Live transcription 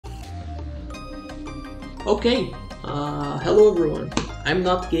Okay, hello everyone, I'm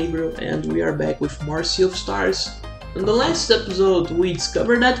not Gabriel and we are back with more Sea of Stars. In the last episode we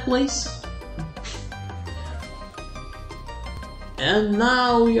discovered that place. And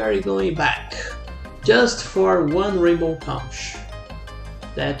now we are going back, just for one rainbow conch.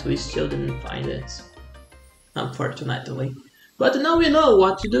 That we still didn't find it, unfortunately. But now we know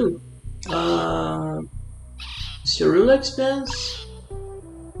what to do. Cerula expense.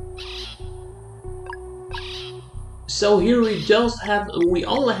 So here we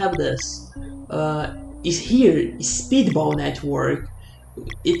only have this. Is here Speedball Network.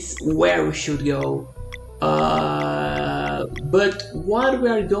 It's where we should go. But what we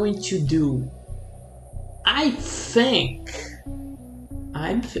are going to do? I think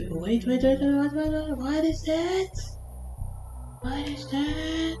wait, what is that? What is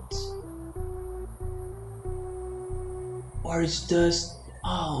that? Or it's just,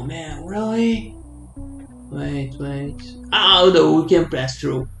 oh man, really? Wait. Oh no, we can pass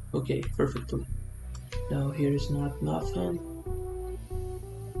through. Okay, perfectly. No, here is not nothing.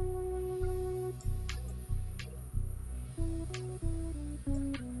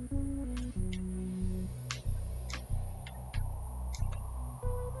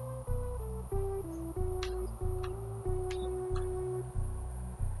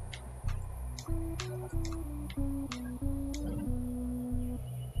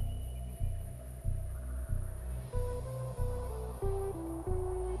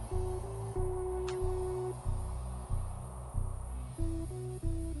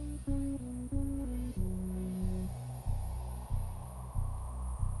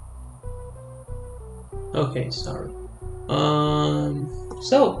 Okay, sorry.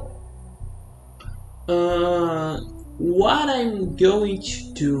 What I'm going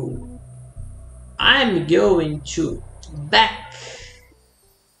to do? I'm going to back.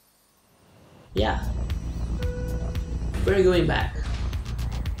 Yeah, we're going back.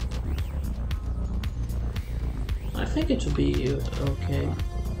 I think it will be okay.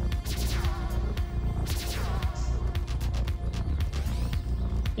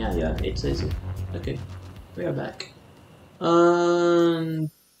 Yeah, it's easy. Okay, we are back.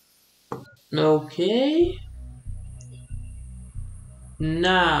 Okay.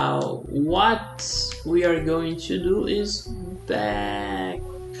 Now, what we are going to do is back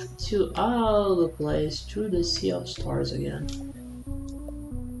to the place through the Sea of Stars again.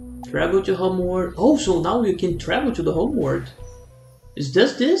 Travel to homeworld. Oh, so now you can travel to the homeworld. Is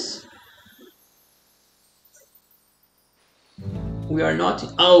this? We are not.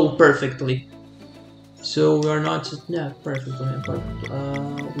 Oh, perfectly. So we are not. Yeah, perfectly.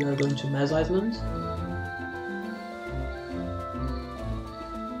 We are going to Maz Island.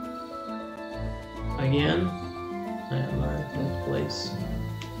 Again, I am at that place.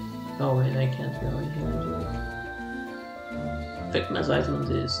 Oh, and I can't go in here. I think Maz Island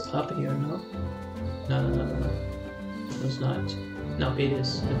is up here, no? No. It's not. No, it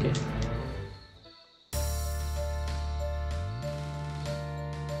is. Okay.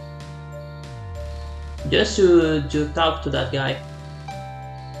 Just to talk to that guy.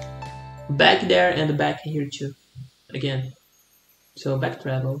 Back there and back here too. Again. So back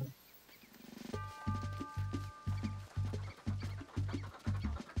travel.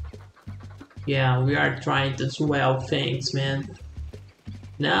 Yeah, we are trying to swell things, man.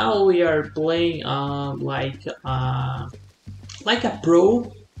 Now we are playing like a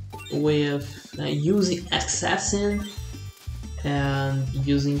pro with using assassin and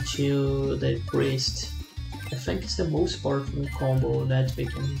using to the priest. I think it's the most powerful combo that we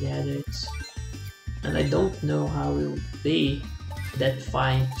can get it. And I don't know how it will be that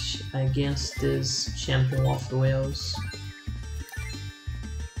fight against this champion of the whales.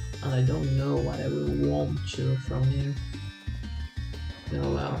 And I don't know what I will want to from him.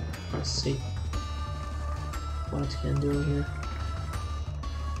 Oh well, let's see what I can do here.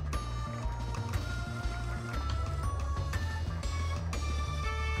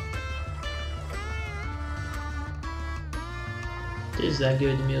 This is a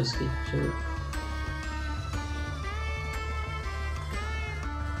good music too.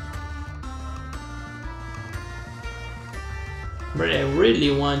 But I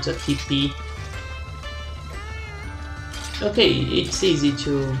really want a TP. Okay, it's easy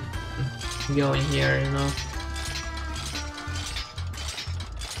to go in here, you know.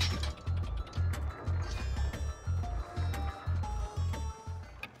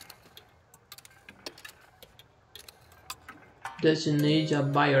 Does you need a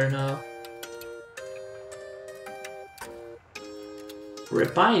buyer now?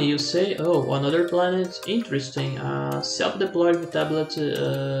 Repine, you say? Oh, another planet? Interesting. Self-deployed tablet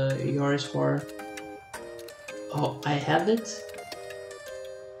yours for Oh, I have it?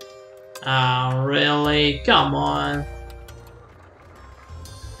 Oh, really? Come on.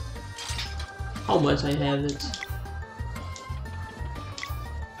 How much I have it?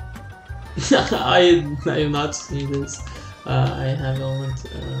 I have not seen this. I have only.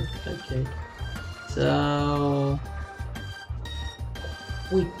 Okay. So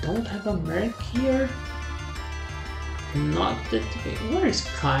we don't have a merc here. Not that. Where is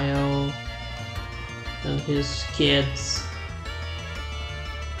Kyle and his kids?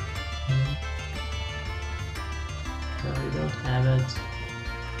 No, we don't have it.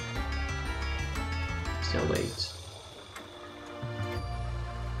 So wait.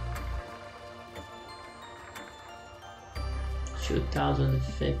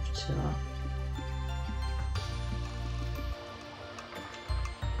 $2,050.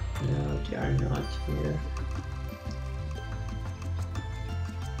 No, they are not here.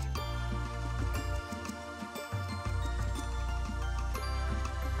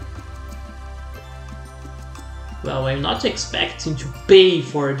 Well, I'm not expecting to pay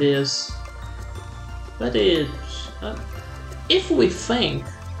for this, but if we think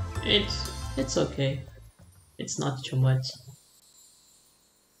it's okay. It's not too much.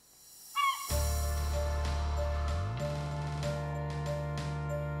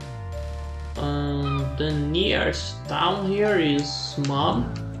 The nearest town here is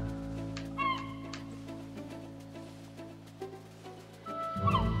Mom.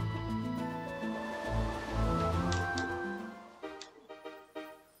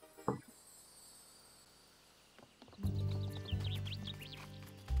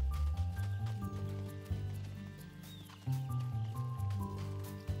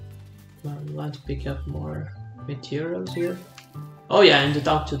 Let's pick up more materials here. Oh yeah, and to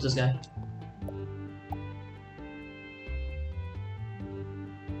talk to this guy.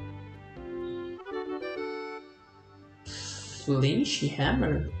 Flinchy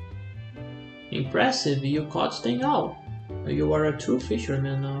hammer. Impressive, you caught thing out. You are a true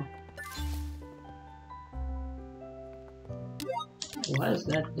fisherman now. What does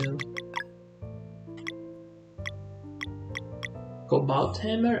that do? Cobalt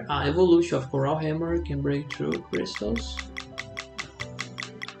hammer? Evolution of coral hammer can break through crystals.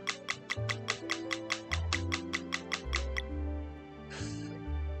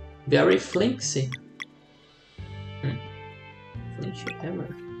 Very flinky. Flinchy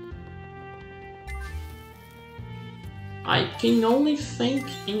hammer. I can only think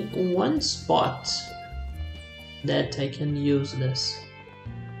in one spot that I can use this.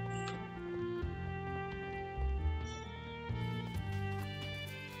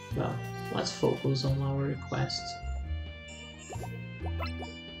 Well, let's focus on our request.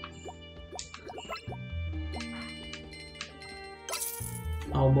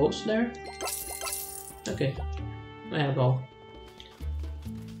 Almost there? Okay, I have all.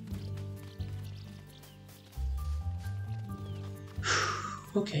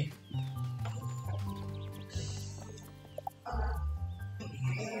 Okay.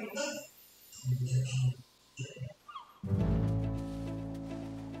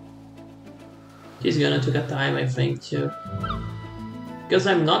 He's gonna take a time, I think, too. Because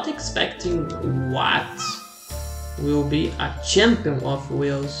I'm not expecting what will be a champion of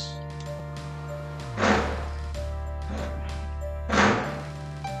wheels.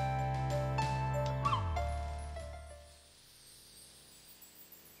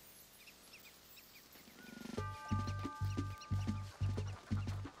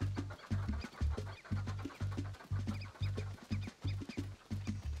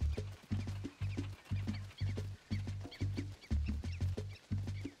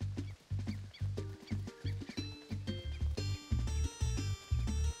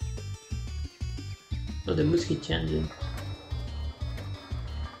 So the music changing.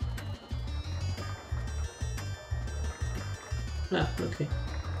 Ah, okay.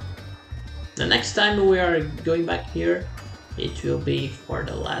 The next time we are going back here, it will be for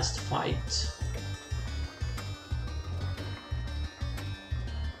the last fight.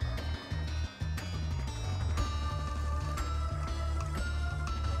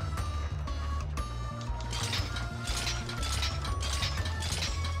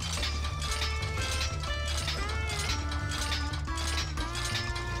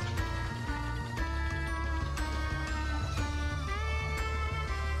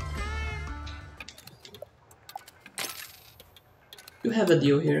 You have a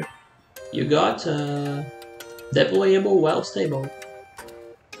deal here. You got deployable well stable.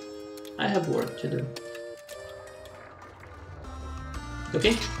 I have work to do.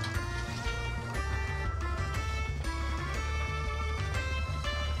 Okay?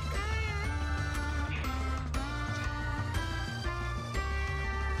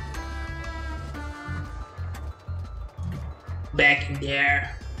 back in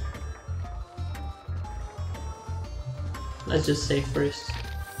there. Let's just save first,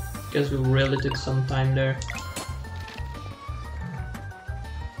 because we really took some time there.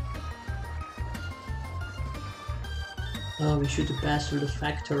 Oh, we should pass through the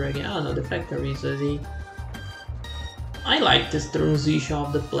factory again. Oh no, the factory is easy. I like this transition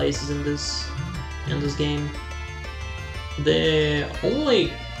of the places in this game. The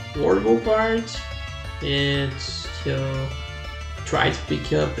only horrible part is to try to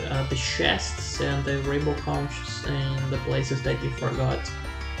pick up the chests and the rainbow conches in the places that you forgot.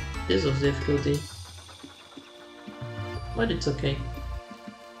 This was difficulty, but it's okay.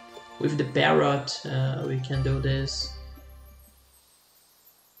 With the parrot, we can do this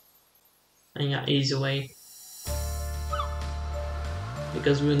in an easy way,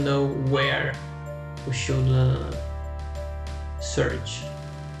 because we know where we should search.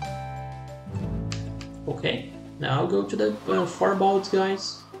 Okay, now go to the firebolt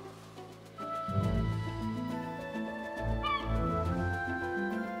guys.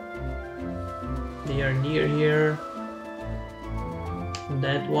 They are near here.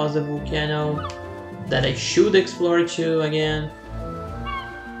 That was a volcano that I should explore too again.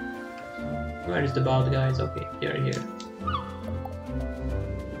 Where is the bout guys? Okay, they're here.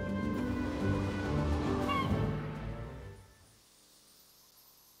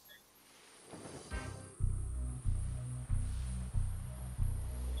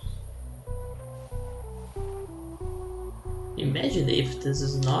 Imagine if this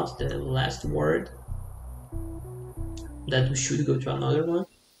is not the last word, that we should go to another one,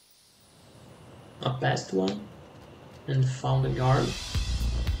 a past one, and found a guard.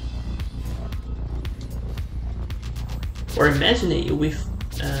 Or imagine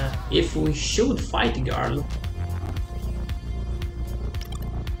if we should fight the guard.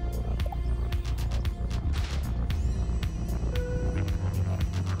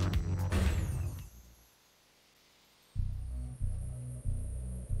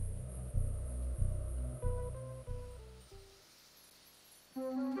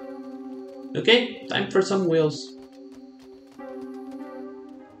 Okay, time for some wheels.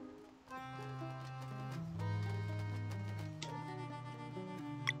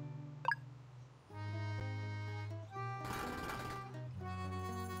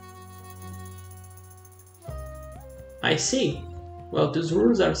 I see. Well, these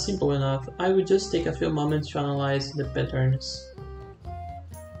rules are simple enough. I will just take a few moments to analyze the patterns.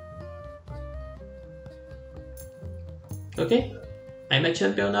 Okay, I'm a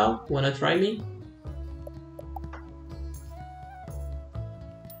champion now. Wanna try me?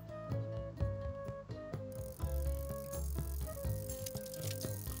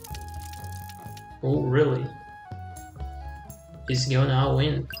 Oh, really? He's gonna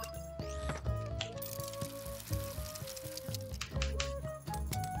win.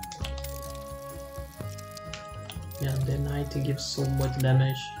 Yeah, the knight gives so much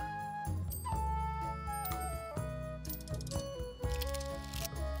damage.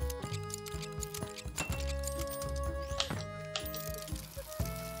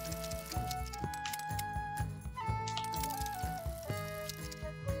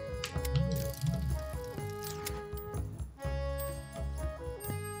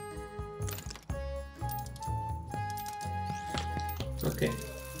 Okay.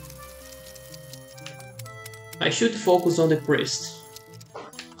 I should focus on the priest.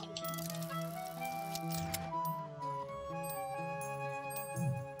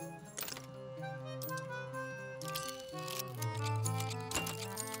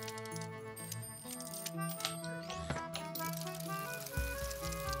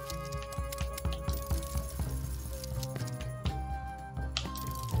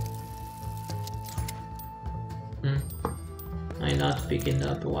 I'm not picking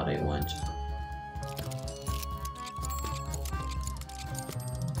up what I want.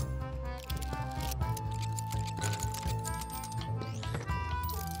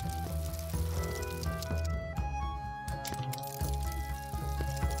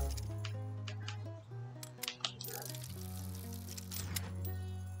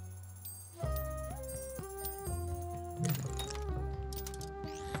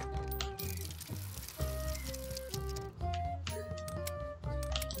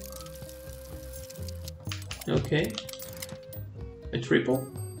 Okay, a triple.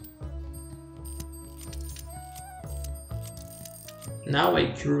 Now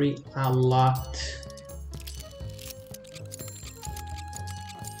I carry a lot.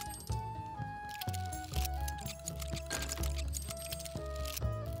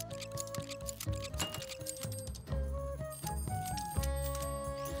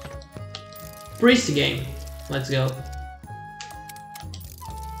 Priest game, let's go.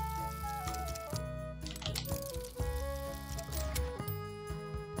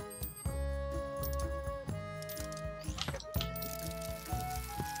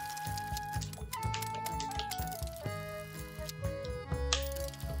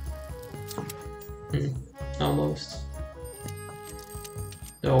 almost.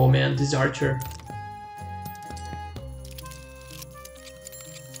 Oh man, this archer.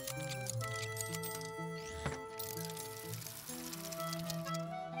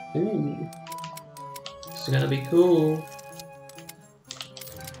 Ooh. This is gonna be cool.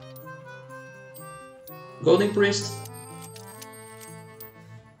 Golden Priest.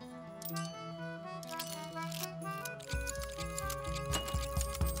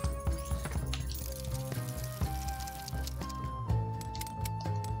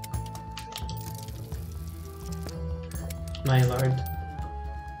 My lord.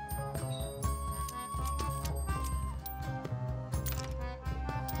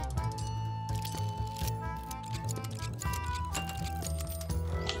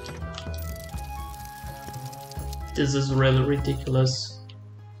 This is really ridiculous.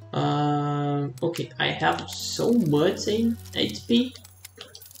 Okay, I have so much in HP.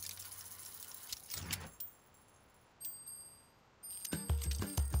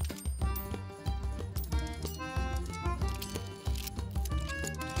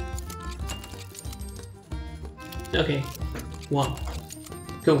 Okay, one.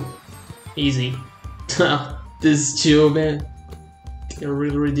 Cool. Easy. This two, man. They're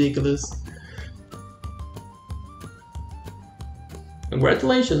really ridiculous.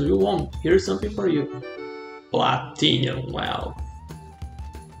 Congratulations, you won. Here's something for you. Platinum, wow.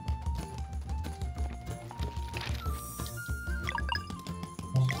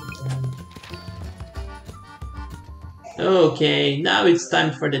 Okay, now it's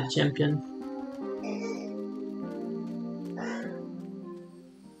time for the champion.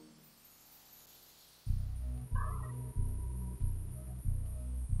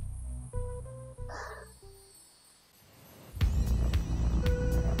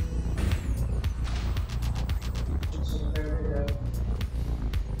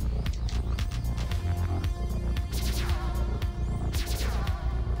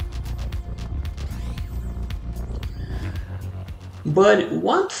 But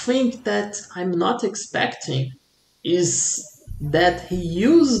one thing that I'm not expecting is that he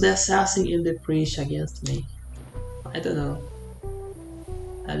used the assassin and the priest against me. I don't know.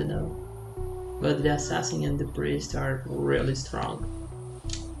 But the assassin and the priest are really strong.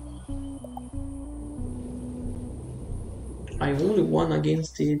 I only won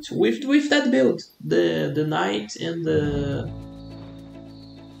against it with that build. The knight and the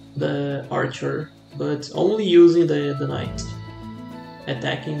archer, but only using the knight.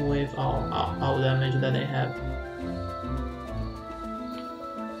 Attacking with all damage that I have.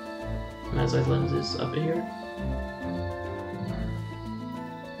 As I land this up here.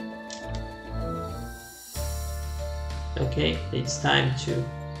 Okay, it's time to.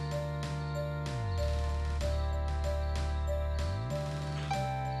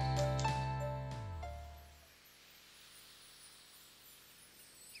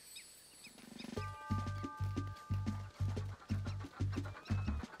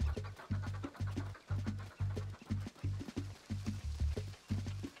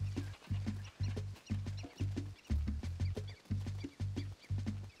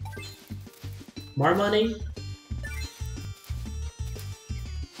 More money?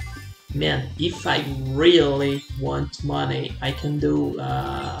 Man, if I really want money, I can do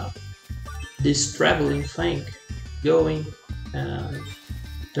this traveling thing. Going,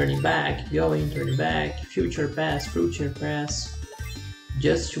 turning back, going, turning back, future pass,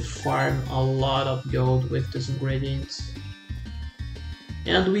 just to farm a lot of gold with these ingredients.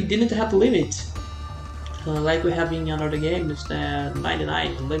 And we didn't have limit, like we have in another games, the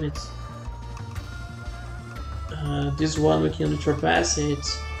 99 limits. This one we can surpass it,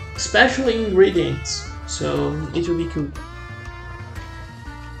 especially ingredients, so it will be cool.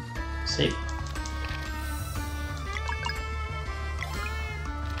 Save.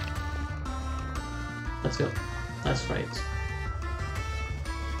 Let's go. That's right.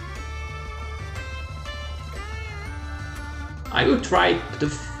 I will try to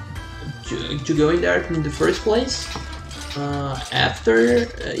go in there in the first place. After,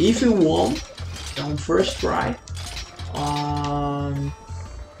 if you won on first try.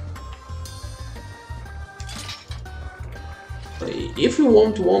 If you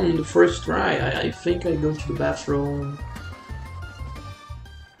want one in the first try, I think I go to the bathroom.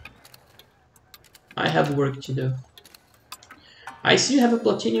 I have work to do. I see you have a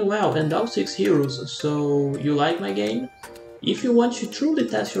platinum well and all 6 heroes, so you like my game? If you want to truly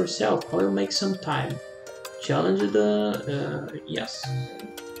test yourself, I will make some time. Challenge the... yes.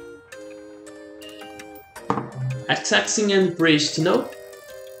 Assassin and priest, no?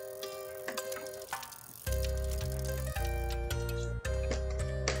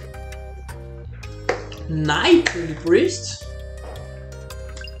 Knight to the priest?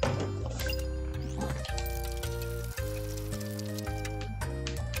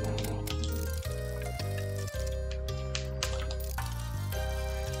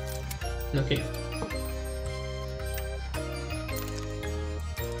 Okay.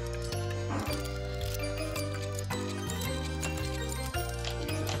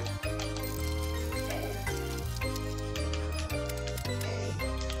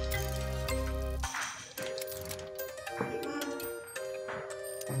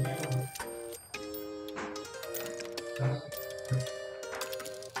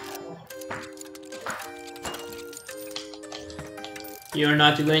 You're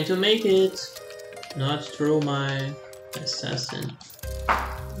not going to make it. Not through my assassin.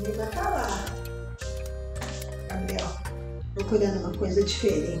 Viva tá lá. Gabriel, procurando uma coisa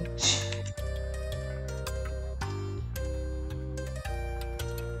diferente.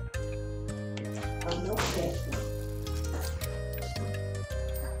 Não quer.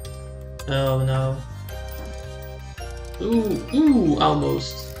 Oh no. Ooh,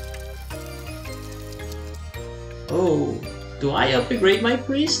 almost. Oh, do I upgrade my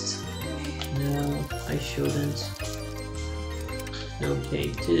priest? No, I shouldn't. Okay,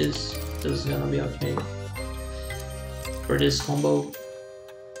 this is gonna be okay. For this combo.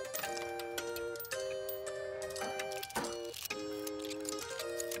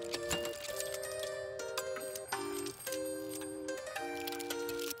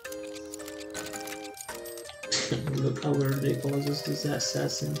 Look how ridiculous is this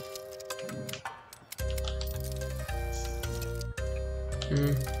assassin.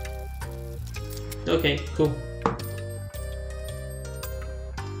 Okay, cool.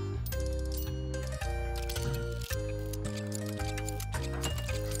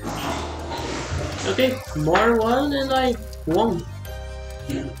 Okay, more one and I won.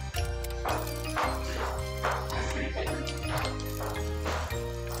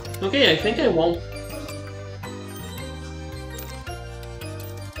 Okay, I think I won.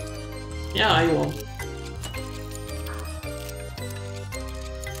 Yeah, I won.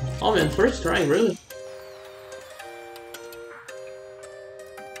 Oh man, first try, really?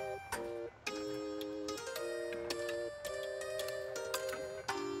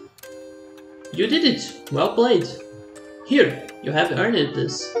 You did it! Well played! Here, you have earned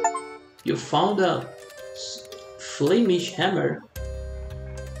this. You found a flemish hammer.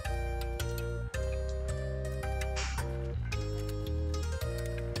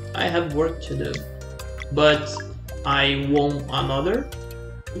 I have work to do. But I won another?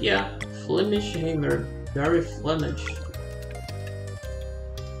 Yeah, Flemish hammer. Very Flemish.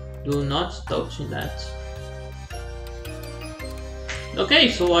 Do not touch that. Okay,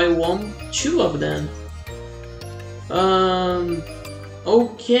 so I won 2 of them.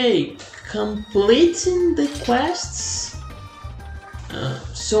 Okay, completing the quests.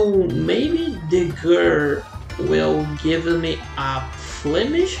 So maybe the girl will give me a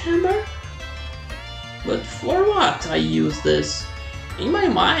Flemish hammer? But for what I use this? In my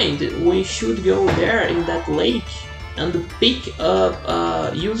mind, we should go there in that lake and pick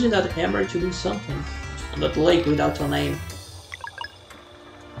up using that hammer to do something on that lake without a name.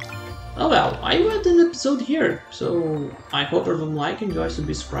 Oh well, I will end the episode here, so I hope everyone enjoys,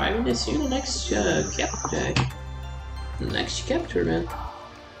 subscribe, and see you in the next chapter, man.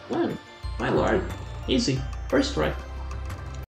 Well, my lord, easy, first try.